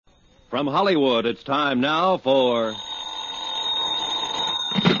From Hollywood, it's time now for...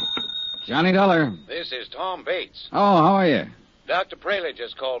 Johnny Dollar. This is Tom Bates. Oh, how are you? Dr. Praley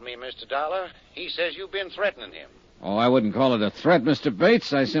just called me, Mr. Dollar. He says you've been threatening him. Oh, I wouldn't call it a threat, Mr.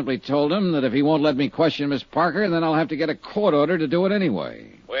 Bates. I simply told him that if he won't let me question Miss Parker, then I'll have to get a court order to do it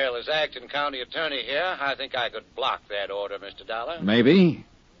anyway. Well, as acting county attorney here, I think I could block that order, Mr. Dollar. Maybe,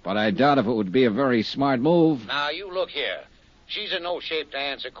 but I doubt if it would be a very smart move. Now, you look here. She's in no shape to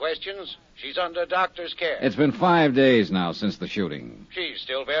answer questions. She's under doctor's care. It's been 5 days now since the shooting. She's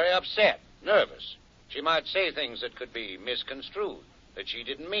still very upset, nervous. She might say things that could be misconstrued, that she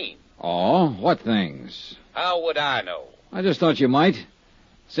didn't mean. Oh, what things? How would I know? I just thought you might.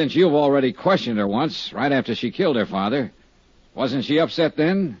 Since you've already questioned her once, right after she killed her father. Wasn't she upset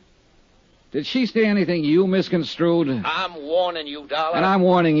then? Did she say anything you misconstrued? I'm warning you, Dollar. And I'm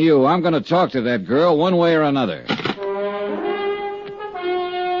warning you. I'm going to talk to that girl one way or another.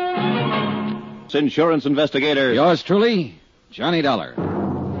 Insurance investigator. Yours truly, Johnny Dollar.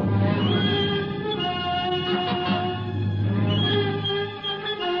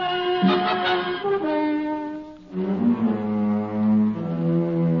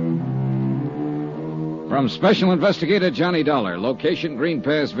 From Special Investigator Johnny Dollar, location Green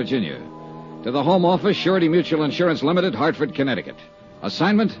Pass, Virginia. To the Home Office, Surety Mutual Insurance Limited, Hartford, Connecticut.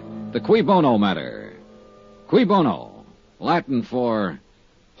 Assignment, the Cui Bono matter. Cui Bono, Latin for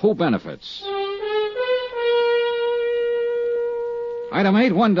who benefits. Item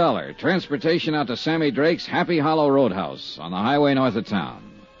 8, $1. Transportation out to Sammy Drake's Happy Hollow Roadhouse on the highway north of town.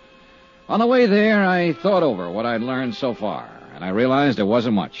 On the way there, I thought over what I'd learned so far, and I realized it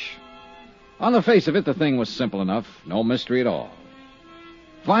wasn't much. On the face of it, the thing was simple enough, no mystery at all.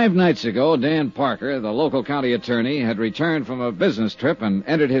 5 nights ago, Dan Parker, the local county attorney, had returned from a business trip and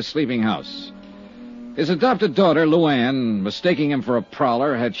entered his sleeping house. His adopted daughter, Luann, mistaking him for a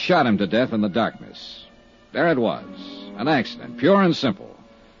prowler, had shot him to death in the darkness. There it was, an accident, pure and simple.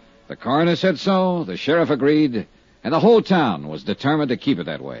 The coroner said so, the sheriff agreed, and the whole town was determined to keep it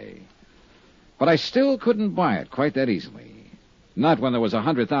that way. But I still couldn't buy it quite that easily. Not when there was a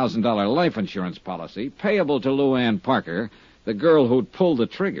 $100,000 life insurance policy payable to Luann Parker, the girl who'd pulled the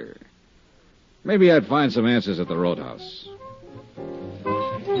trigger. Maybe I'd find some answers at the roadhouse.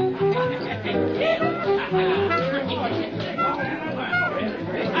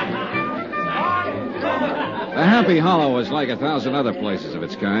 The Happy Hollow was like 1,000 other places of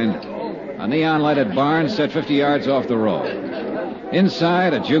its kind. A neon-lighted barn set 50 yards off the road.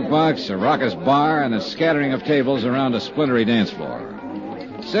 Inside, a jukebox, a raucous bar, and a scattering of tables around a splintery dance floor.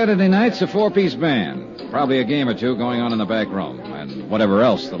 Saturday nights, a 4-piece band. Probably a game or two going on in the back room, and whatever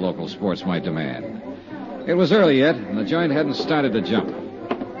else the local sports might demand. It was early yet, and the joint hadn't started to jump.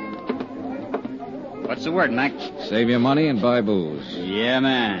 What's the word, Mac? Save your money and buy booze. Yeah,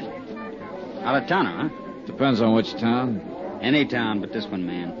 man. Out of towner, huh? Depends on which town. Any town but this one,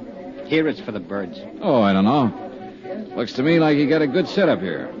 man. Here it's for the birds. Oh, I don't know. Looks to me like you got a good setup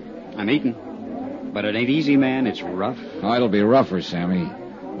here. I'm eating. But it ain't easy, man. It's rough. Oh, it'll be rougher, Sammy,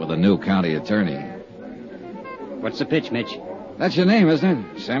 with a new county attorney. What's the pitch, Mitch? That's your name,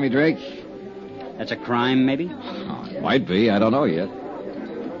 isn't it? Sammy Drake? That's a crime, maybe? Oh, it might be. I don't know yet.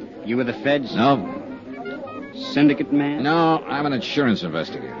 You with the feds? No. Syndicate man? No, I'm an insurance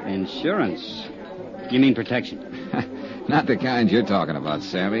investigator. Insurance? You mean protection? Not the kind you're talking about,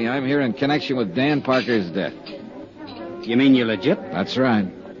 Sammy. I'm here in connection with Dan Parker's death. You mean you're legit? That's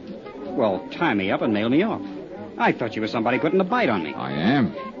right. Well, tie me up and nail me off. I thought you were somebody putting a bite on me. I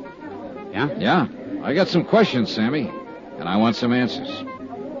am. Yeah? Yeah. I got some questions, Sammy, and I want some answers.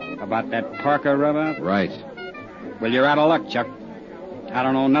 About that Parker rubber? Right. Well, you're out of luck, Chuck. I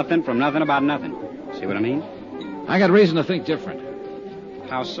don't know nothing from nothing about nothing. See what I mean? I got reason to think different.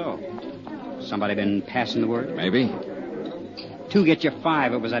 How so? Somebody been passing the word? Maybe. 2 get you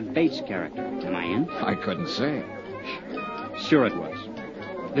 5. It was that Bates character. Am I in? I couldn't say. Sure it was.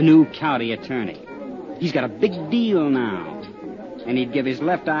 The new county attorney. He's got a big deal now. And he'd give his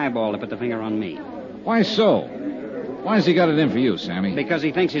left eyeball to put the finger on me. Why so? Why's he got it in for you, Sammy? Because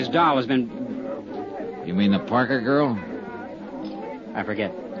he thinks his doll has been... You mean the Parker girl? I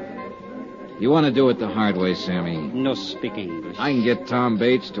forget. You want to do it the hard way, Sammy? No speak English. I can get Tom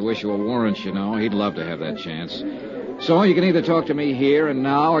Bates to issue a warrant, you know. He'd love to have that chance. So you can either talk to me here and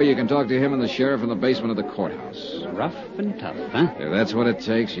now, or you can talk to him and the sheriff in the basement of the courthouse. Rough and tough, huh? If that's what it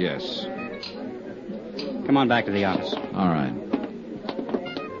takes, yes. Come on back to the office. All right.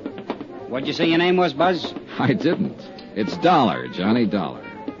 What'd you say your name was, Buzz? I didn't. It's Dollar, Johnny Dollar.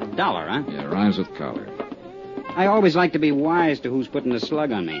 Dollar, huh? Yeah, rhymes with collar. I always like to be wise to who's putting the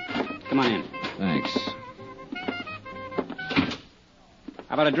slug on me. Come on in. Thanks.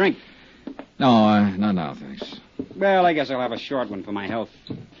 How about a drink? Not now, thanks. Well, I guess I'll have a short one for my health.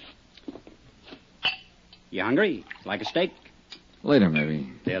 You hungry? Like a steak? Later, maybe.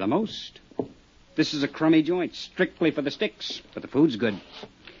 They're the most. This is a crummy joint, strictly for the sticks, but the food's good.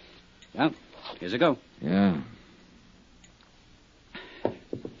 Well, here's a go. Yeah.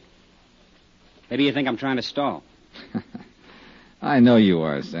 Maybe you think I'm trying to stall. I know you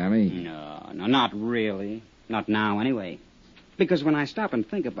are, Sammy. No, not really. Not now, anyway. Because when I stop and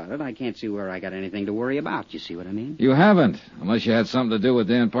think about it, I can't see where I got anything to worry about. You see what I mean? You haven't, unless you had something to do with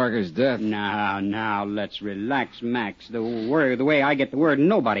Dan Parker's death. Now, let's relax, Max. The way I get the word,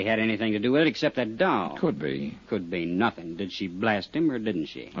 nobody had anything to do with it except that doll. Could be. Could be nothing. Did she blast him or didn't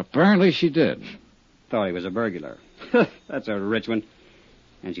she? Apparently she did. Thought he was a burglar. That's a rich one.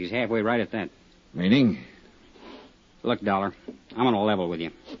 And she's halfway right at that. Meaning? Look, Dollar, I'm on a level with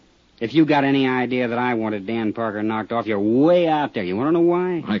you. If you got any idea that I wanted Dan Parker knocked off, you're way out there. You want to know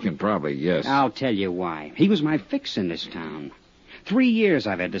why? I can probably guess. I'll tell you why. He was my fix in this town. 3 years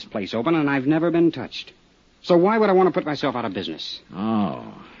I've had this place open, and I've never been touched. So why would I want to put myself out of business?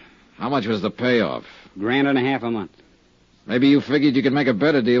 Oh. How much was the payoff? $1.50 a month. Maybe you figured you could make a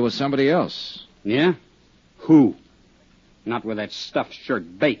better deal with somebody else. Yeah? Who? Not with that stuffed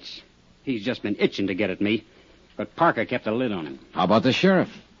shirt Bates. He's just been itching to get at me. But Parker kept a lid on him. How about the sheriff?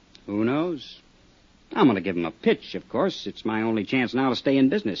 Who knows? I'm going to give him a pitch, of course. It's my only chance now to stay in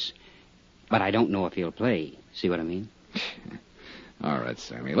business. But I don't know if he'll play. See what I mean? All right,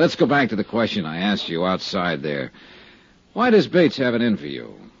 Sammy. Let's go back to the question I asked you outside there. Why does Bates have it in for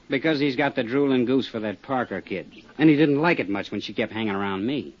you? Because he's got the drooling goose for that Parker kid. And he didn't like it much when she kept hanging around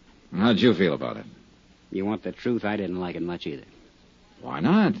me. How'd you feel about it? You want the truth? I didn't like it much either. Why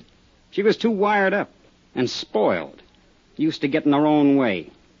not? She was too wired up and spoiled. Used to getting her own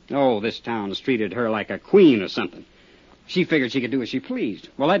way. Oh, this town's treated her like a queen or something. She figured she could do as she pleased.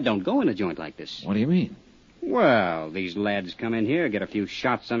 Well, that don't go in a joint like this. What do you mean? Well, these lads come in here, get a few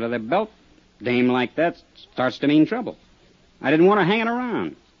shots under their belt. Dame like that starts to mean trouble. I didn't want her hanging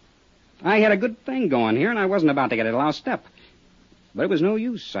around. I had a good thing going here, and I wasn't about to get it lost up. But it was no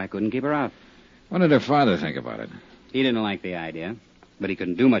use. I couldn't keep her out. What did her father think about it? He didn't like the idea, but he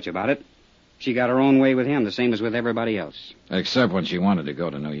couldn't do much about it. She got her own way with him, the same as with everybody else. Except when she wanted to go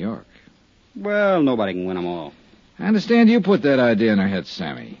to New York. Well, nobody can win them all. I understand you put that idea in her head,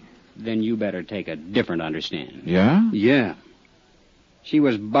 Sammy. Then you better take a different understanding. Yeah? Yeah. She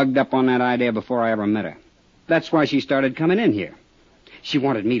was bugged up on that idea before I ever met her. That's why she started coming in here. She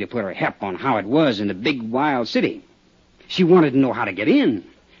wanted me to put her hep on how it was in the big, wild city. She wanted to know how to get in.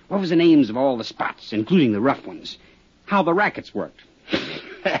 What was the names of all the spots, including the rough ones? How the rackets worked.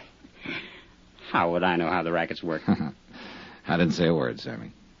 How would I know how the rackets work? I didn't say a word,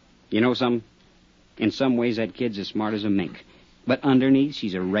 Sammy. You know something? In some ways, that kid's as smart as a mink. But underneath,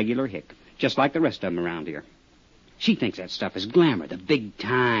 she's a regular hick, just like the rest of them around here. She thinks that stuff is glamour, the big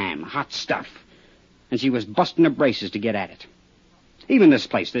time, hot stuff. And she was busting her braces to get at it. Even this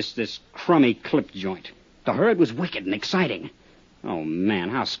place, this crummy clip joint. To her, it was wicked and exciting. Oh, man,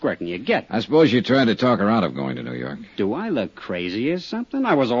 how square can you get? I suppose you tried to talk her out of going to New York. Do I look crazy or something?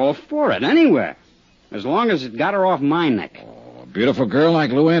 I was all for it, anywhere. As long as it got her off my neck. Oh, a beautiful girl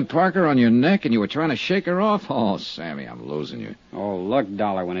like Lou Ann Parker on your neck, and you were trying to shake her off? Oh, Sammy, I'm losing you. Oh, look,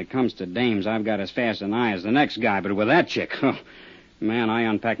 Dollar, when it comes to dames, I've got as fast an eye as the next guy, but with that chick, man, I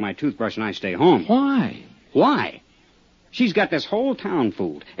unpack my toothbrush and I stay home. Why? Why? She's got this whole town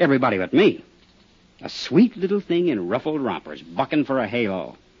fooled. Everybody but me. A sweet little thing in ruffled rompers, bucking for a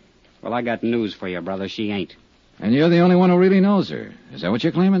halo. Well, I got news for you, brother. She ain't. And you're the only one who really knows her. Is that what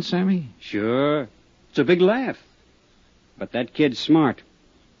you're claiming, Sammy? Sure. It's a big laugh. But that kid's smart.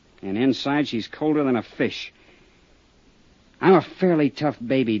 And inside, she's colder than a fish. I'm a fairly tough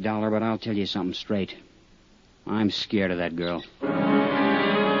baby, Dollar, but I'll tell you something straight. I'm scared of that girl.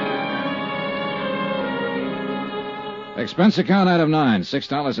 Expense account item 9,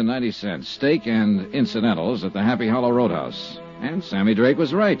 $6.90. Steak and incidentals at the Happy Hollow Roadhouse. And Sammy Drake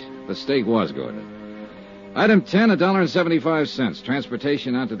was right. The steak was good. Item 10, $1.75.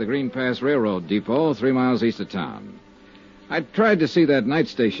 Transportation out to the Green Pass Railroad Depot, 3 miles east of town. I tried to see that night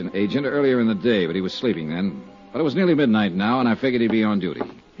station agent earlier in the day, but he was sleeping then. But it was nearly midnight now, and I figured he'd be on duty.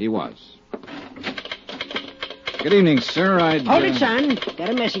 He was. Good evening, sir. Hold it, son. Got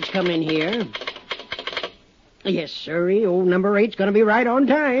a message coming here. Yes, sirree. Old number 8's going to be right on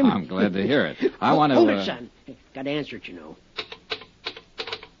time. I'm glad to hear it. I want to... Hold it, son. Got to answer it, you know.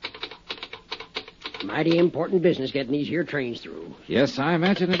 Mighty important business getting these here trains through. Yes, I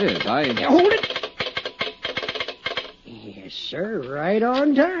imagine it is. Hold it! Yes, sir. Right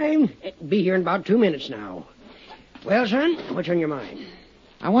on time. Be here in about 2 minutes now. Well, son, what's on your mind?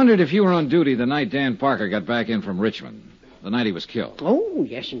 I wondered if you were on duty the night Dan Parker got back in from Richmond, the night he was killed. Oh,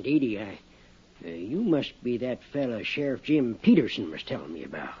 yes, indeedy. You must be that fella Sheriff Jim Peterson was telling me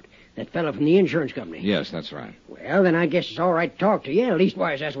about. That fella from the insurance company. Yes, that's right. Well, then I guess it's all right to talk to you. At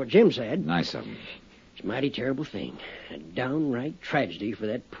leastwise, that's what Jim said. Nice of him. It's a mighty terrible thing. A downright tragedy for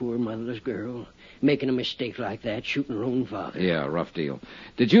that poor motherless girl. Making a mistake like that, shooting her own father. Yeah, rough deal.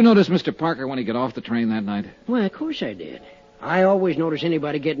 Did you notice Mr. Parker when he got off the train that night? Well, of course I did. I always notice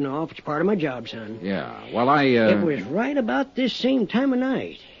anybody getting off. It's part of my job, son. Yeah, well, It was right about this same time of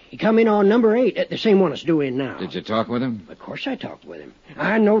night. He come in on number 8, the same one that's due in now. Did you talk with him? Of course I talked with him.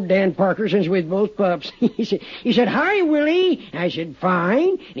 I know Dan Parker since we was both pups. he said, "Hi, Willie." I said, "Fine."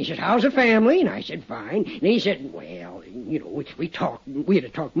 And he said, "How's the family?" And I said, "Fine." And he said, "Well, we talked. We had to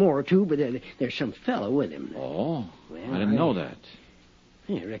talk more, too, but there's some fellow with him." Oh, Well, I didn't know that.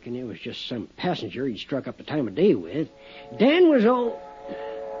 I reckon it was just some passenger he'd struck up the time of day with. Dan was all...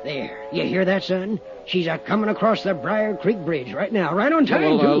 There. You hear that, son? She's a-coming across the Briar Creek Bridge right now, right on time,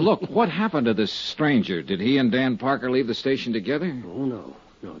 Well, too. look, what happened to this stranger? Did he and Dan Parker leave the station together? Oh, no.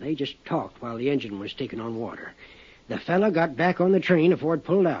 No, they just talked while the engine was taking on water. The fella got back on the train before it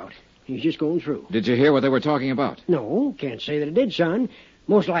pulled out. He's just going through. Did you hear what they were talking about? No, can't say that it did, son.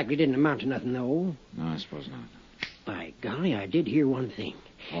 Most likely didn't amount to nothing, though. No, I suppose not. By golly, I did hear one thing.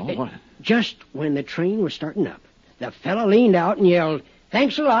 Oh, what? Just when the train was starting up, the fella leaned out and yelled,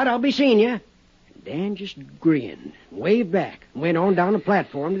 "Thanks a lot, I'll be seeing you." Dan just grinned, waved back, and went on down the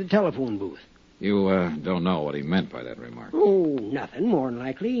platform to the telephone booth. You, don't know what he meant by that remark. Oh, nothing, more than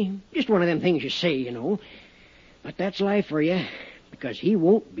likely. Just one of them things you say, you know. But that's life for you, because he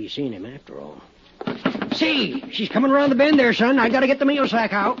won't be seeing him after all. See, she's coming around the bend there, son. I gotta get the mail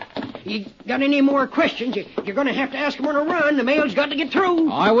sack out. You got any more questions? You're gonna have to ask him on a run. The mail's got to get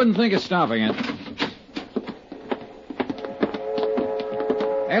through. Oh, I wouldn't think of stopping it.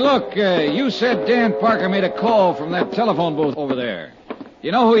 Hey, look, you said Dan Parker made a call from that telephone booth over there.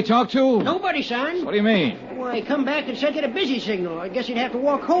 You know who he talked to? Nobody, son. What do you mean? Why, he come back and said he had a busy signal. I guess he'd have to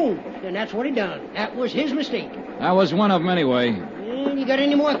walk home. And that's what he done. That was his mistake. That was one of them anyway. And you got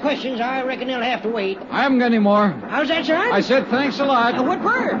any more questions, I reckon they'll have to wait. I haven't got any more. How's that, son? I said thanks a lot. What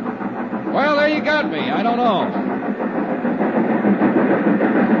for? Well, there you got me. I don't know.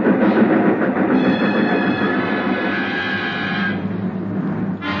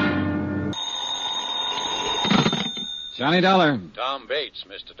 Johnny Dollar. Tom Bates,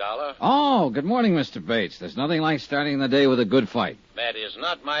 Mr. Dollar. Oh, good morning, Mr. Bates. There's nothing like starting the day with a good fight. That is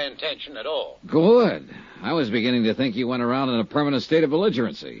not my intention at all. Good. I was beginning to think you went around in a permanent state of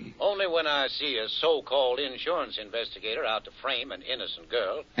belligerency. Only when I see a so-called insurance investigator out to frame an innocent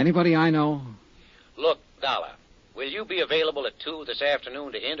girl. Anybody I know? Look, Dollar, will you be available at 2 this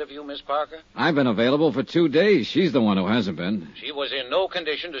afternoon to interview Miss Parker? I've been available for 2 days. She's the one who hasn't been. She was in no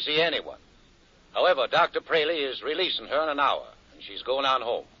condition to see anyone. However, Dr. Praley is releasing her in an hour, and she's going on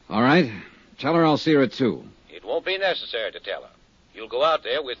home. All right. Tell her I'll see her at 2. It won't be necessary to tell her. You'll go out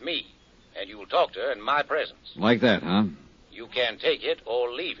there with me, and you'll talk to her in my presence. Like that, huh? You can take it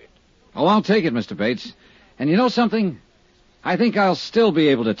or leave it. Oh, I'll take it, Mr. Bates. And you know something? I think I'll still be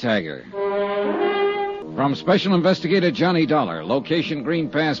able to tag her. From Special Investigator Johnny Dollar, location Green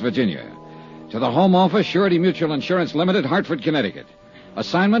Pass, Virginia, to the Home Office, Surety Mutual Insurance Limited, Hartford, Connecticut.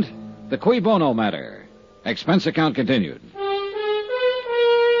 Assignment, the Bono matter. Expense account continued.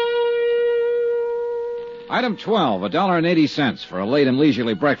 Item 12, $1.80 for a late and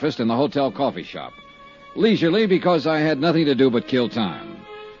leisurely breakfast in the hotel coffee shop. Leisurely because I had nothing to do but kill time.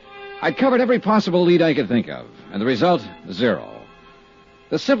 I'd covered every possible lead I could think of, and the result, 0.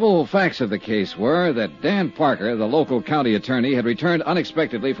 The simple facts of the case were that Dan Parker, the local county attorney, had returned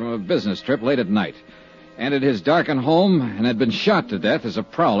unexpectedly from a business trip late at night, entered his darkened home, and had been shot to death as a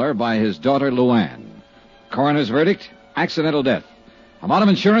prowler by his daughter, Luann. Coroner's verdict, accidental death. Amount of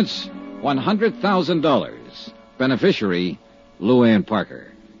insurance, $100,000. Beneficiary, Luann Parker.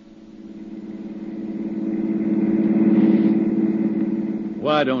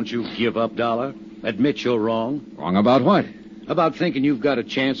 Why don't you give up, Dollar? Admit you're wrong. Wrong about what? About thinking you've got a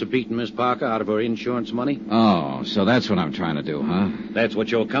chance of beating Miss Parker out of her insurance money? Oh, so that's what I'm trying to do, huh? That's what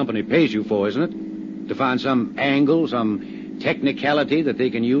your company pays you for, isn't it? To find some angle, some technicality that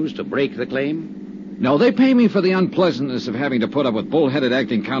they can use to break the claim? No, they pay me for the unpleasantness of having to put up with bull-headed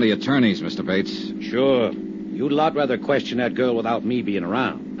acting county attorneys, Mr. Bates. Sure. You'd a lot rather question that girl without me being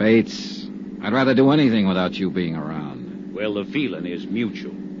around. Bates, I'd rather do anything without you being around. Well, the feeling is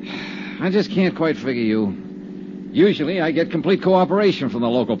mutual. I just can't quite figure you. Usually I get complete cooperation from the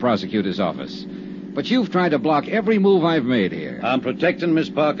local prosecutor's office. But you've tried to block every move I've made here. I'm protecting Miss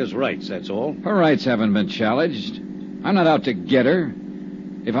Parker's rights, that's all. Her rights haven't been challenged. I'm not out to get her.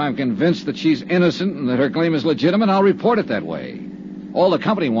 If I'm convinced that she's innocent and that her claim is legitimate, I'll report it that way. All the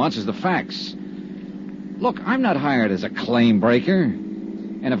company wants is the facts. Look, I'm not hired as a claim breaker.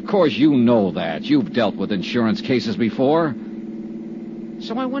 And of course you know that. You've dealt with insurance cases before.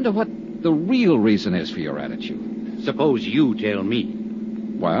 So I wonder what the real reason is for your attitude. Suppose you tell me.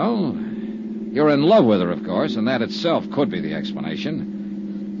 Well, you're in love with her, of course, and that itself could be the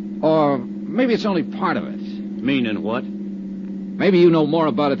explanation. Or maybe it's only part of it. Meaning what? Maybe you know more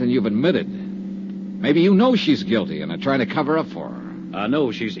about it than you've admitted. Maybe you know she's guilty and are trying to cover up for her. I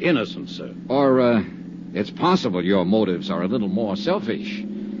know she's innocent, sir. Or, it's possible your motives are a little more selfish.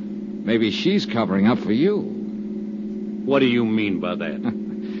 Maybe she's covering up for you. What do you mean by that?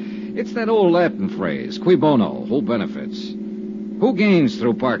 It's that old Latin phrase, cui bono, who benefits? Who gains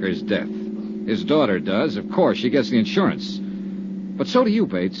through Parker's death? His daughter does. Of course, she gets the insurance. But so do you,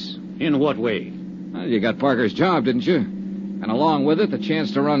 Bates. In what way? Well, you got Parker's job, didn't you? And along with it, the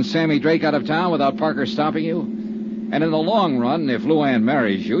chance to run Sammy Drake out of town without Parker stopping you. And in the long run, if Luann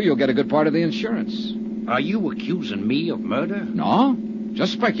marries you, you'll get a good part of the insurance. Are you accusing me of murder? No,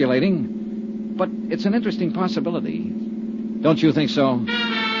 just speculating. But it's an interesting possibility. Don't you think so?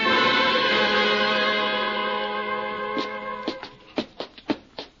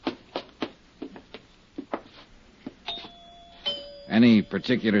 Any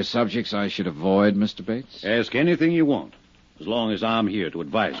particular subjects I should avoid, Mr. Bates? Ask anything you want, as long as I'm here to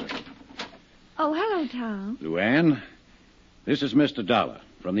advise her. Oh, hello, Tom. Luann, this is Mr. Dollar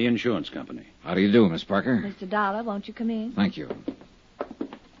from the insurance company. How do you do, Miss Parker? Mr. Dollar, won't you come in? Thank you.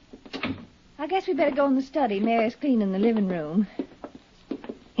 I guess we better go in the study. Mary's cleaning the living room.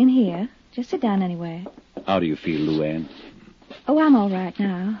 In here. Just sit down anywhere. How do you feel, Luann? Oh, I'm all right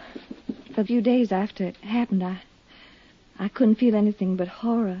now. For a few days after it happened, I couldn't feel anything but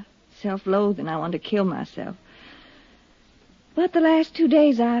horror, self-loathing. I wanted to kill myself. But the last 2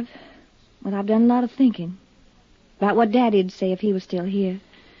 days, I've done a lot of thinking about what Daddy'd say if he was still here.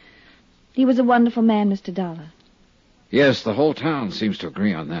 He was a wonderful man, Mr. Dollar. Yes, the whole town seems to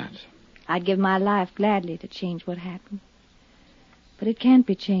agree on that. I'd give my life gladly to change what happened. But it can't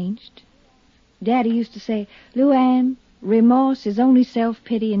be changed. Daddy used to say, Luann, remorse is only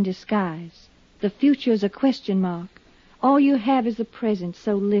self-pity in disguise. The future is a question mark. All you have is the present,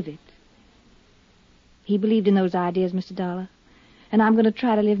 so live it. He believed in those ideas, Mr. Dollar. And I'm going to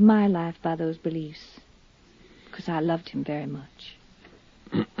try to live my life by those beliefs. Because I loved him very much.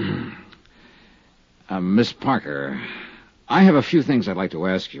 Miss Parker, I have a few things I'd like to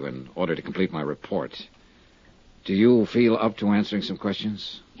ask you in order to complete my report. Do you feel up to answering some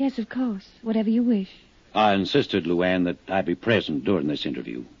questions? Yes, of course. Whatever you wish. I insisted, Luann, that I be present during this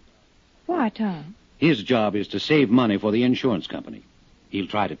interview. Why, Tom? His job is to save money for the insurance company. He'll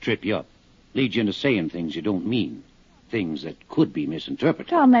try to trip you up, lead you into saying things you don't mean, things that could be misinterpreted.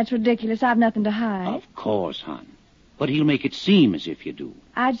 Tom, that's ridiculous. I've nothing to hide. Of course, hon. But he'll make it seem as if you do.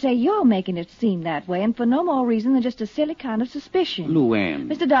 I'd say you're making it seem that way, and for no more reason than just a silly kind of suspicion. Luann.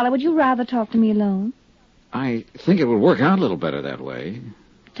 Mr. Dollar, would you rather talk to me alone? I think it would work out a little better that way.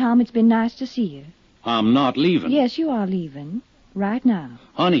 Tom, it's been nice to see you. I'm not leaving. Yes, you are leaving. Right now.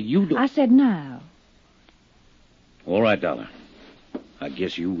 Honey, you don't... I said now. All right, Dollar. I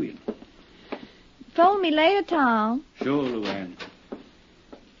guess you will. Phone me later, Tom. Sure, Luann.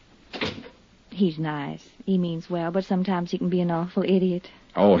 He's nice. He means well, but sometimes he can be an awful idiot.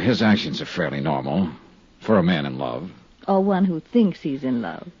 Oh, his actions are fairly normal for a man in love. Or one who thinks he's in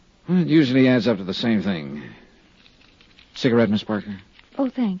love. It usually adds up to the same thing. Cigarette, Miss Parker? Oh,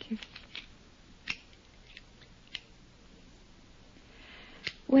 thank you.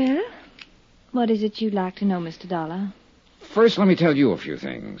 Well, what is it you'd like to know, Mr. Dollar? First, let me tell you a few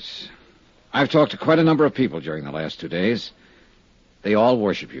things. I've talked to quite a number of people during the last 2 days. They all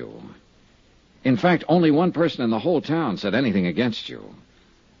worship you. In fact, only one person in the whole town said anything against you.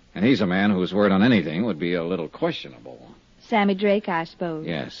 And he's a man whose word on anything would be a little questionable. Sammy Drake, I suppose.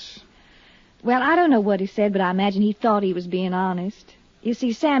 Yes. Well, I don't know what he said, but I imagine he thought he was being honest. You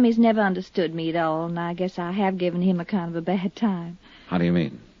see, Sammy's never understood me at all, and I guess I have given him a kind of a bad time. How do you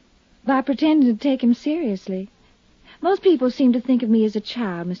mean? By pretending to take him seriously. Most people seem to think of me as a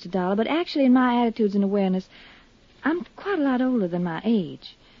child, Mr. Dollar, but actually in my attitudes and awareness, I'm quite a lot older than my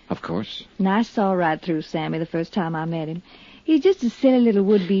age. Of course. And I saw right through Sammy the first time I met him. He's just a silly little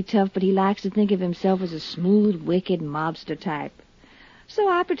would-be tough, but he likes to think of himself as a smooth, wicked mobster type. So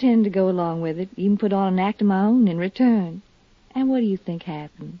I pretended to go along with it, even put on an act of my own in return. And what do you think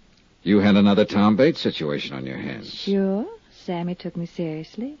happened? You had another Tom Bates situation on your hands. Sure. Sammy took me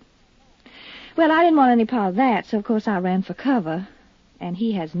seriously. Well, I didn't want any part of that, so of course I ran for cover. And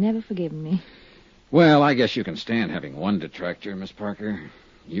he has never forgiven me. Well, I guess you can stand having one detractor, Miss Parker.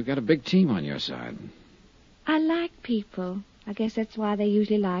 You got a big team on your side. I like people. I guess that's why they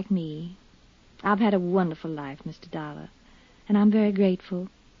usually like me. I've had a wonderful life, Mr. Dollar, and I'm very grateful,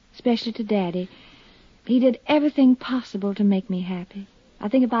 especially to Daddy. He did everything possible to make me happy. I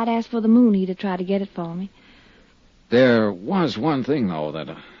think if I'd asked for the moon, he'd have tried to get it for me. There was one thing, though,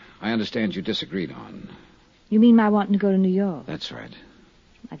 that I understand you disagreed on. You mean my wanting to go to New York? That's right.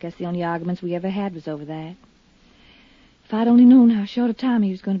 I guess the only arguments we ever had was over that. If I'd only known how short a time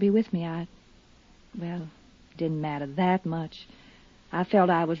he was going to be with me, well, it didn't matter that much. I felt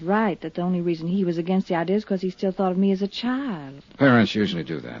I was right, that the only reason he was against the idea is because he still thought of me as a child. Parents usually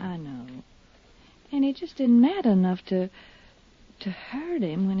do that. I know. And it just didn't matter enough to hurt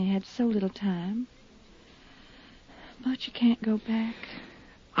him when he had so little time. But you can't go back.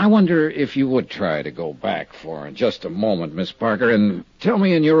 I wonder if you would try to go back for just a moment, Miss Parker, and tell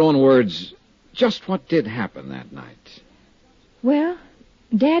me in your own words just what did happen that night. Well,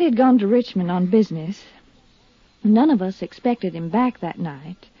 Dad had gone to Richmond on business. None of us expected him back that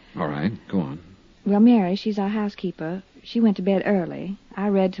night. All right, go on. Well, Mary, she's our housekeeper. She went to bed early. I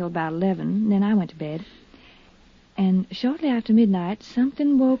read till about 11, and then I went to bed. And shortly after midnight,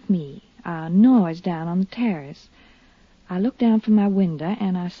 something woke me, a noise down on the terrace. I looked down from my window,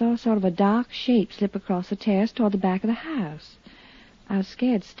 and I saw sort of a dark shape slip across the terrace toward the back of the house. I was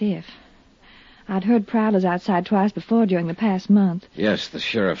scared stiff. I'd heard prowlers outside twice before during the past month. Yes, the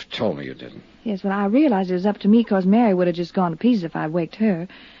sheriff told me you did. Yes, well, I realized it was up to me because Mary would have just gone to pieces if I'd waked her.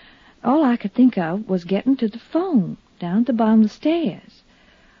 All I could think of was getting to the phone down at the bottom of the stairs.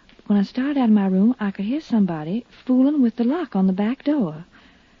 When I started out of my room, I could hear somebody fooling with the lock on the back door.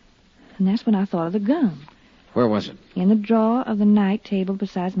 And that's when I thought of the gun. Where was it? In the drawer of the night table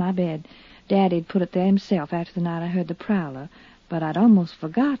beside my bed. Daddy'd put it there himself after the night I heard the prowler, but I'd almost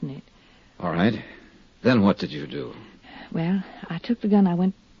forgotten it. All right. Then what did you do? Well, I took the gun. I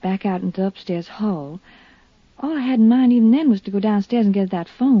went back out into the upstairs hall. All I had in mind even then was to go downstairs and get that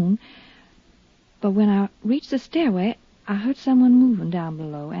phone. But when I reached the stairway, I heard someone moving down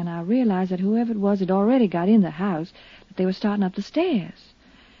below, and I realized that whoever it was had already got in the house, that they were starting up the stairs.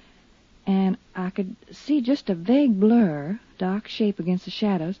 And I could see just a vague blur, dark shape against the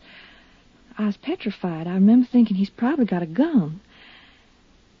shadows. I was petrified. I remember thinking he's probably got a gun.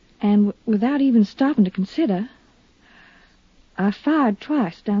 And without even stopping to consider, I fired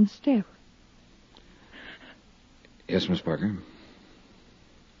twice down the stair. Yes, Miss Parker?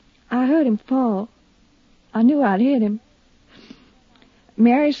 I heard him fall. I knew I'd hit him.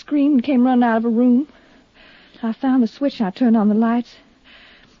 Mary screamed and came running out of her room. I found the switch and I turned on the lights.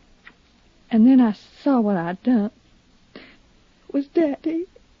 And then I saw what I'd done. It was Daddy.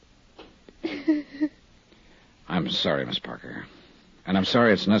 I'm sorry, Miss Parker. And I'm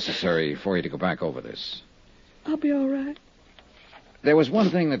sorry it's necessary for you to go back over this. I'll be all right. There was one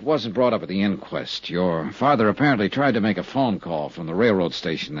thing that wasn't brought up at the inquest. Your father apparently tried to make a phone call from the railroad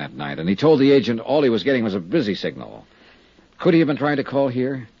station that night, and he told the agent all he was getting was a busy signal. Could he have been trying to call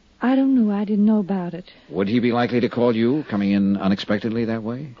here? I don't know. I didn't know about it. Would he be likely to call you, coming in unexpectedly that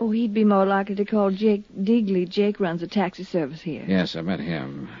way? Oh, he'd be more likely to call Jake Digley. Jake runs a taxi service here. Yes, I met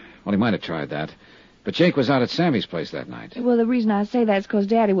him. Well, he might have tried that. But Jake was out at Sammy's place that night. Well, the reason I say that is because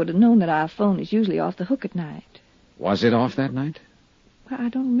Daddy would have known that our phone is usually off the hook at night. Was it off that night? Well, I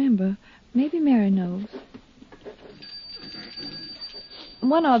don't remember. Maybe Mary knows.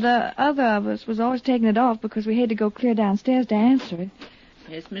 One or the other of us was always taking it off because we had to go clear downstairs to answer it.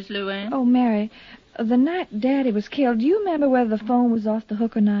 Yes, Miss Luann? Oh, Mary, the night Daddy was killed, do you remember whether the phone was off the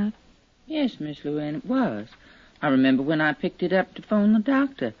hook or not? Yes, Miss Luann, it was. I remember when I picked it up to phone the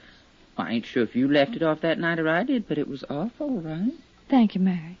doctor. I ain't sure if you left it off that night or I did, but it was off all right. Thank you,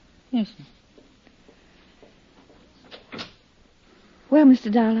 Mary. Yes, sir. Well,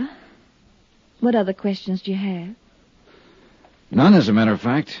 Mr. Dollar, what other questions do you have? None, as a matter of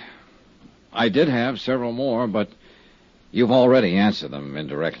fact. I did have several more, but you've already answered them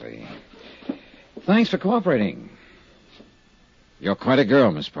indirectly. Thanks for cooperating. You're quite a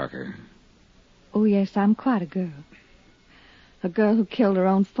girl, Miss Parker. Oh, yes, I'm quite a girl. A girl who killed her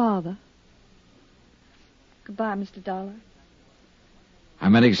own father. Goodbye, Mr. Dollar. I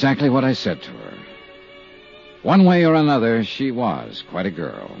meant exactly what I said to her. One way or another, she was quite a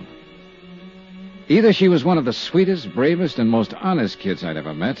girl. Either she was one of the sweetest, bravest, and most honest kids I'd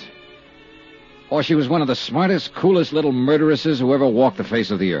ever met, or she was one of the smartest, coolest little murderesses who ever walked the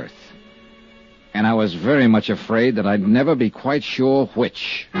face of the earth. And I was very much afraid that I'd never be quite sure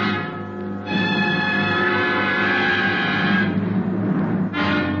which.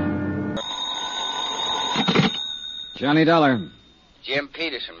 Johnny Dollar. Jim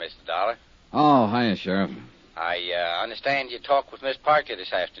Peterson, Mr. Dollar. Oh, hiya, Sheriff. I understand you talked with Miss Parker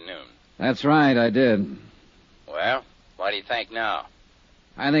this afternoon. That's right, I did. Well, what do you think now?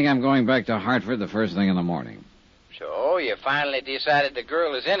 I think I'm going back to Hartford the first thing in the morning. So, you finally decided the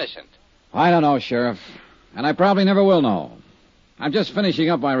girl is innocent. I don't know, Sheriff. And I probably never will know. I'm just finishing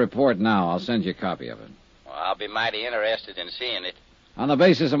up my report now. I'll send you a copy of it. Well, I'll be mighty interested in seeing it. On the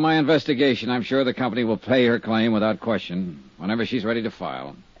basis of my investigation, I'm sure the company will pay her claim without question whenever she's ready to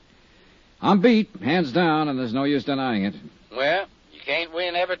file. I'm beat, hands down, and there's no use denying it. Well, you can't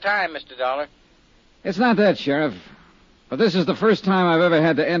win every time, Mr. Dollar. It's not that, Sheriff. But this is the first time I've ever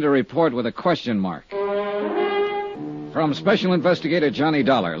had to end a report with a question mark. From Special Investigator Johnny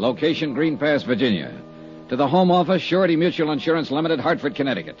Dollar, location Green Pass, Virginia, to the Home Office, Surety Mutual Insurance Limited, Hartford,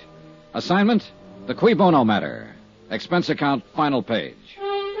 Connecticut. Assignment, the Qui Bono matter. Expense account, final page.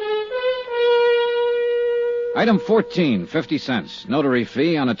 Item 14, 50 cents. Notary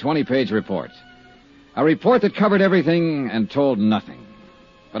fee on a 20-page report. A report that covered everything and told nothing.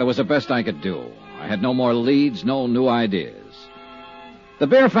 But it was the best I could do. I had no more leads, no new ideas. The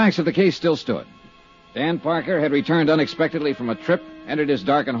bare facts of the case still stood. Dan Parker had returned unexpectedly from a trip, entered his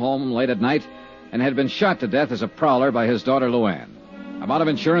darkened home late at night, and had been shot to death as a prowler by his daughter Luann. Amount of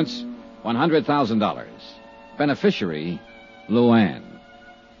insurance, $100,000. Beneficiary, Luann.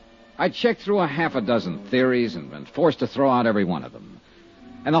 I checked through a half a dozen theories and been forced to throw out every one of them.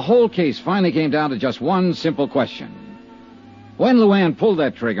 And the whole case finally came down to just one simple question. When Luann pulled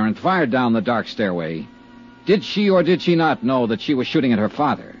that trigger and fired down the dark stairway, did she or did she not know that she was shooting at her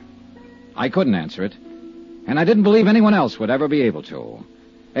father? I couldn't answer it, and I didn't believe anyone else would ever be able to.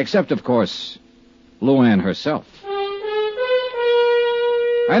 Except, of course, Luann herself.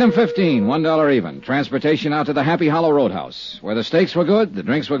 Item 15, $1 even. Transportation out to the Happy Hollow Roadhouse, where the steaks were good, the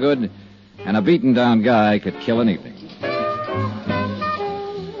drinks were good, and a beaten-down guy could kill an evening.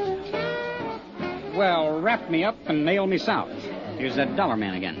 Well, wrap me up and nail me south. Here's that dollar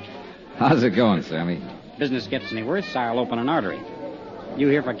man again. How's it going, Sammy? Business gets any worse, I'll open an artery. You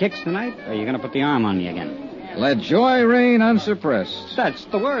here for kicks tonight, or are you going to put the arm on me again? Let joy reign unsuppressed. That's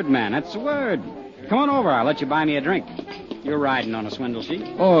the word, man. That's the word. Come on over. I'll let you buy me a drink. You're riding on a swindle sheet.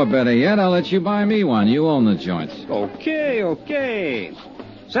 Or better yet, I'll let you buy me one. You own the joint. Okay.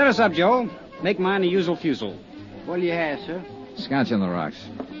 Set us up, Joe. Make mine the usual fusel. What'll you have, sir? Scotch on the rocks.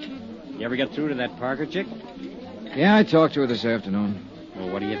 You ever get through to that Parker chick? Yeah, I talked to her this afternoon. Well,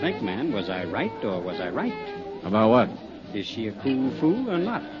 what do you think, man? Was I right or was I right? About what? Is she a cool fool or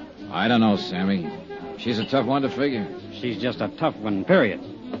not? I don't know, Sammy. She's a tough one to figure. She's just a tough one, period.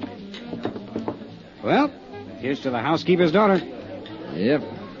 Well, here's to the housekeeper's daughter. Yep.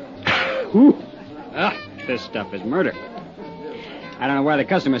 Whew. This stuff is murder. I don't know why the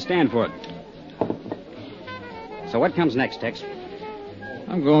customers stand for it. So what comes next, Tex?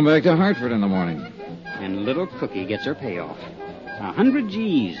 I'm going back to Hartford in the morning. And little Cookie gets her payoff. 100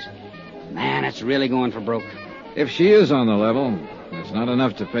 G's. Man, it's really going for broke. If she is on the level, it's not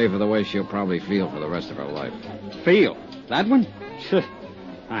enough to pay for the way she'll probably feel for the rest of her life. Feel? That one?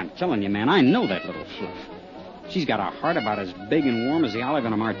 I'm telling you, man, I know that little fluff. She's got a heart about as big and warm as the olive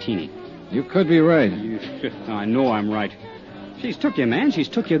in a martini. You could be right. I know I'm right. She's took you, man. She's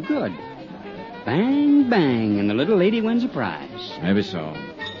took you good. Bang, bang, and the little lady wins a prize. Maybe so.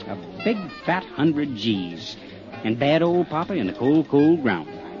 A big, fat 100 G's. And bad old Papa in the cold, cold ground.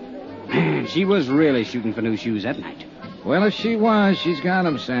 Man, she was really shooting for new shoes that night. Well, if she was, she's got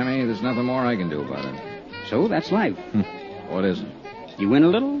 'em, Sammy. There's nothing more I can do about it. So that's life. What is it? You win a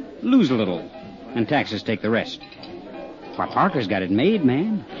little, lose a little, and taxes take the rest. Why, Parker's got it made,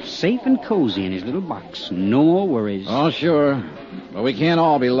 man. Safe and cozy in his little box. No more worries. Oh, sure. But we can't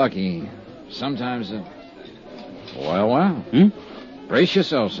all be lucky. Sometimes Well. Brace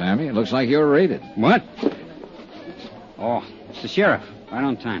yourself, Sammy. It looks like you're raided. What? Oh, it's the sheriff. Right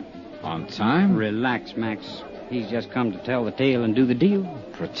on time. On time? Relax, Max. He's just come to tell the tale and do the deal.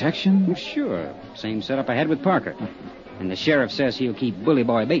 Protection? Sure. Same setup I had with Parker. And the sheriff says he'll keep Bully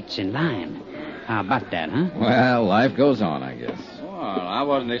Boy Bates in line. How about that, huh? Well, life goes on, I guess. Well, I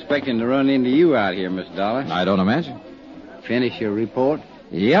wasn't expecting to run into you out here, Mr. Dollar. I don't imagine. Finish your report?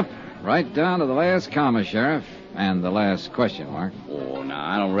 Yep. Right down to the last comma, Sheriff. And the last question mark. Oh, now,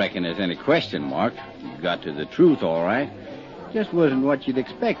 I don't reckon there's any question mark. You got to the truth, all right. Just wasn't what you'd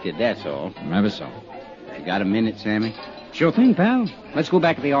expected, that's all. Maybe so. You got a minute, Sammy? Sure thing, pal. Let's go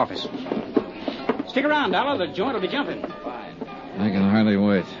back to the office. Stick around, Dollar. The joint will be jumping. Fine. I can hardly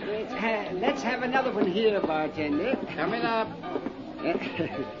wait. Let's have another one here, bartender. Coming up.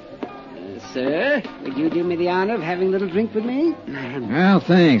 Sir, would you do me the honor of having a little drink with me? Well,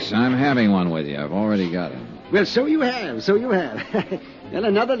 thanks. I'm having one with you. I've already got it. Well, so you have. Well,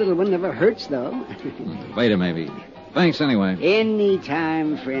 another little one never hurts, though. Later, maybe. Thanks, anyway. Any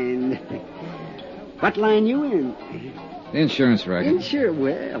time, friend. What line you in? Insurance racket.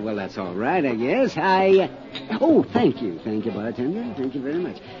 Well, that's all right, I guess. Oh, thank you. Thank you, bartender. Thank you very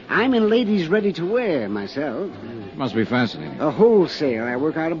much. I'm in ladies' ready-to-wear myself. Must be fascinating. A wholesale. I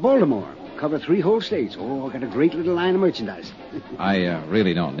work out of Baltimore. Cover 3 whole states. Oh, I got a great little line of merchandise. I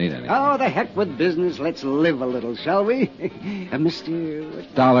really don't need any. Oh, the heck with business. Let's live a little, shall we? Mr.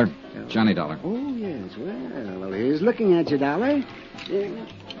 What? Dollar. Johnny Dollar. Oh, yes. Well, here's looking at you, Dollar.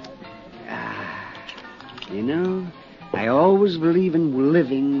 You know, I always believe in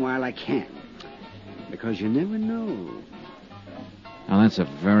living while I can. Because you never know. Now, that's a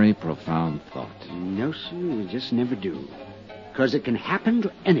very profound thought. No, sir, you just never do. Because it can happen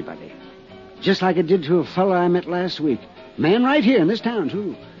to anybody. Just like it did to a fellow I met last week. Man right here in this town,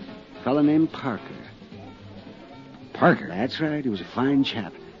 too. A fellow named Parker. Parker? That's right. He was a fine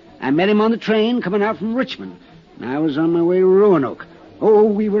chap. I met him on the train coming out from Richmond. And I was on my way to Roanoke. Oh,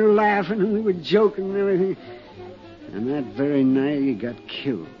 we were laughing and we were joking and everything. And that very night he got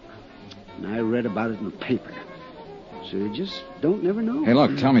killed. And I read about it in the paper. So you just don't never know. Hey,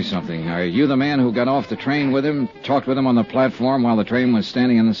 look, tell me something. Are you the man who got off the train with him, talked with him on the platform while the train was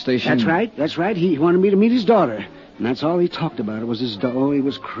standing in the station? That's right. He wanted me to meet his daughter. And that's all he talked about. It was his daughter. Oh, he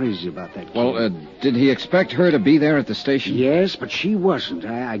was crazy about that kid. Well, did he expect her to be there at the station? Yes, but she wasn't.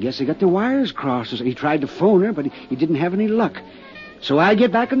 I guess he got the wires crossed. He tried to phone her, but he didn't have any luck. So I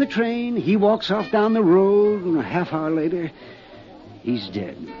get back on the train. He walks off down the road, and a half hour later, he's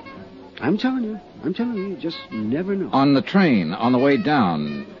dead. I'm telling you, you just never know. On the train, on the way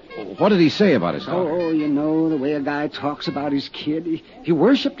down, what did he say about his daughter? Oh, you know, the way a guy talks about his kid. He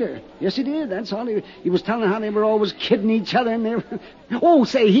worshipped her. Yes, he did. That's all. He was telling how they were always kidding each other. And they were... Oh,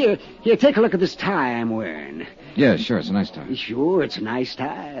 say, here, take a look at this tie I'm wearing. Yeah, sure, it's a nice tie. Sure, it's a nice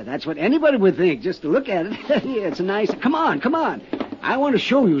tie. That's what anybody would think, just to look at it. Yeah, it's a nice... Come on. I want to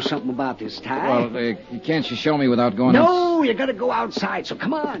show you something about this tie. Well, can't you show me without going... No, you got to go outside, so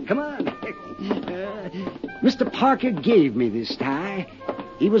come on. Mr. Parker gave me this tie.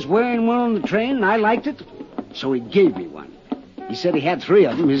 He was wearing one on the train, and I liked it, so he gave me one. He said he had 3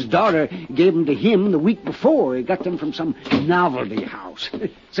 of them. His daughter gave them to him the week before. He got them from some novelty house.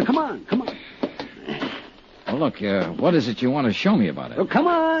 So come on. Well, look, what is it you want to show me about it? Oh, come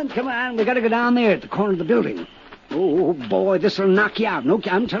on. We got to go down there at the corner of the building. Oh, boy, this will knock you out. No,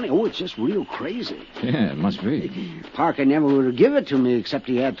 I'm telling you, it's just real crazy. Yeah, it must be. Parker never would have given it to me, except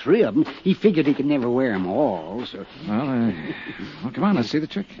he had 3 of them. He figured he could never wear them all, so... Well, come on, let's see the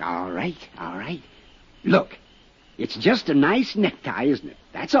trick. All right. Look, it's just a nice necktie, isn't it?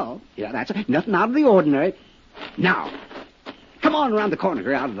 That's all. Yeah, that's it. Nothing out of the ordinary. Now, come on around the corner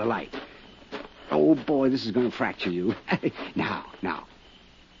here, out of the light. Oh, boy, this is going to fracture you. Now,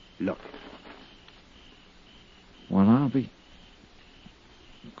 look. Well, I'll be...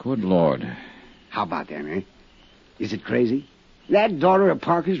 Good Lord. How about that, eh? Is it crazy? That daughter of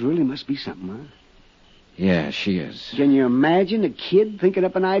Parker's really must be something, huh? Yeah, she is. Can you imagine a kid thinking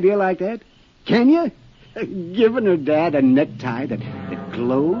up an idea like that? Can you? Giving her dad a necktie that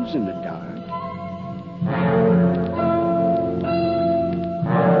glows in the dark.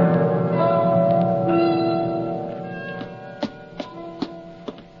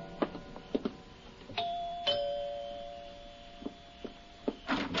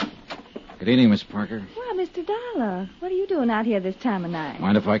 Good evening, Miss Parker. Well, Mr. Dollar, what are you doing out here this time of night?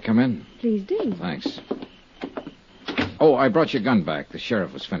 Mind if I come in? Please do. Thanks. Oh, I brought your gun back. The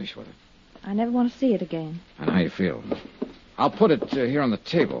sheriff was finished with it. I never want to see it again. And how you feel? I'll put it here on the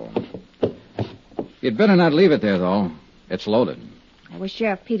table. You'd better not leave it there, though. It's loaded. I wish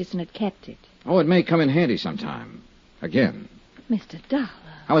Sheriff Peterson had kept it. Oh, it may come in handy sometime. Again. Mr. Dollar.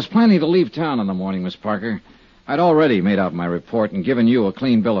 I was planning to leave town in the morning, Miss Parker. I'd already made out my report and given you a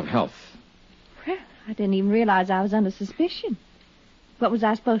clean bill of health. Well, I didn't even realize I was under suspicion. What was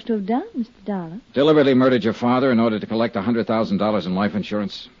I supposed to have done, Mr. Dollar? Deliberately murdered your father in order to collect $100,000 in life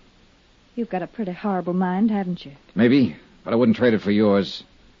insurance. You've got a pretty horrible mind, haven't you? Maybe, but I wouldn't trade it for yours.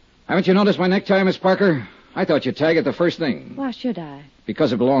 Haven't you noticed my necktie, Miss Parker? I thought you'd tag it the first thing. Why should I?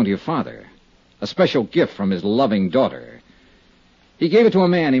 Because it belonged to your father. A special gift from his loving daughter. He gave it to a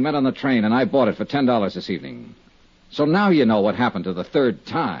man he met on the train, and I bought it for $10 this evening. So now you know what happened to the third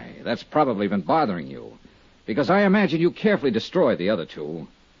tie. That's probably been bothering you. Because I imagine you carefully destroyed the other 2.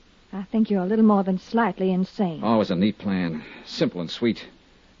 I think you're a little more than slightly insane. Oh, it was a neat plan. Simple and sweet.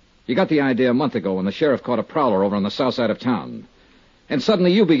 You got the idea a month ago when the sheriff caught a prowler over on the south side of town. And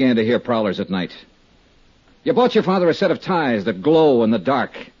suddenly you began to hear prowlers at night. You bought your father a set of ties that glow in the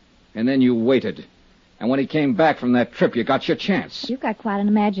dark. And then you waited. And when he came back from that trip, you got your chance. You've got quite an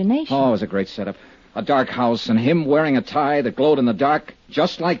imagination. Oh, it was a great setup. A dark house and him wearing a tie that glowed in the dark,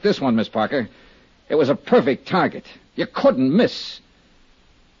 just like this one, Miss Parker. It was a perfect target. You couldn't miss.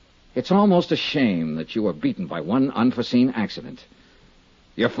 It's almost a shame that you were beaten by one unforeseen accident.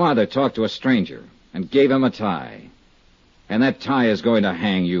 Your father talked to a stranger and gave him a tie. And that tie is going to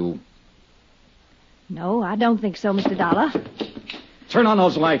hang you. No, I don't think so, Mr. Dollar. Turn on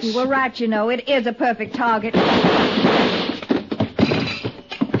those lights. You were right, you know. It is a perfect target.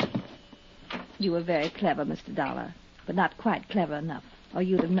 You were very clever, Mr. Dollar, but not quite clever enough, or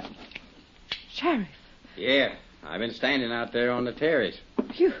you'd have known. Sheriff. Yeah, I've been standing out there on the terrace.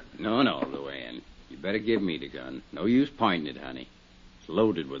 You... No, Luann. You better give me the gun. No use pointing it, honey. It's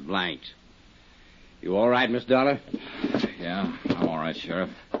loaded with blanks. You all right, Miss Dollar? Yeah, I'm all right,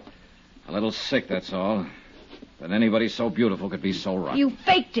 Sheriff. A little sick, that's all. That anybody so beautiful could be so rotten. You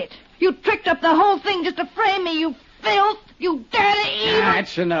faked it. You tricked up the whole thing just to frame me, you filth. You dirty evil.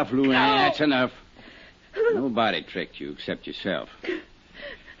 That's enough, Luann. No. That's enough. Nobody tricked you except yourself.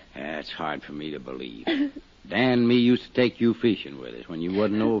 That's hard for me to believe. Dan and me used to take you fishing with us when you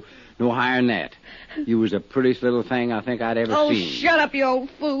wasn't no higher than that. You was the prettiest little thing I think I'd ever seen. Oh, shut up, you old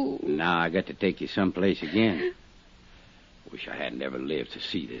fool. Now I got to take you someplace again. Wish I hadn't ever lived to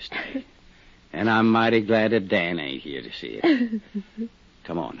see this day. And I'm mighty glad that Dan ain't here to see it.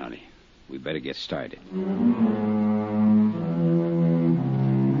 Come on, honey. We better get started.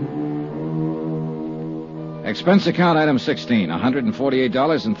 Expense account item 16,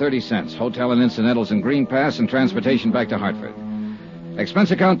 $148.30. Hotel and incidentals in Green Pass and transportation back to Hartford.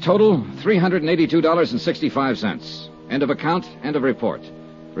 Expense account total, $382.65. End of account, end of report.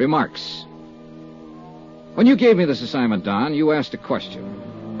 Remarks. When you gave me this assignment, Don, you asked a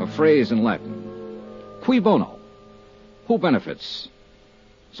question, a phrase in Latin. Cui bono? Who benefits?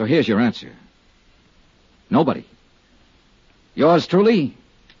 So here's your answer. Nobody. Yours truly,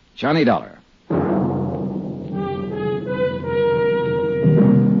 Johnny Dollar.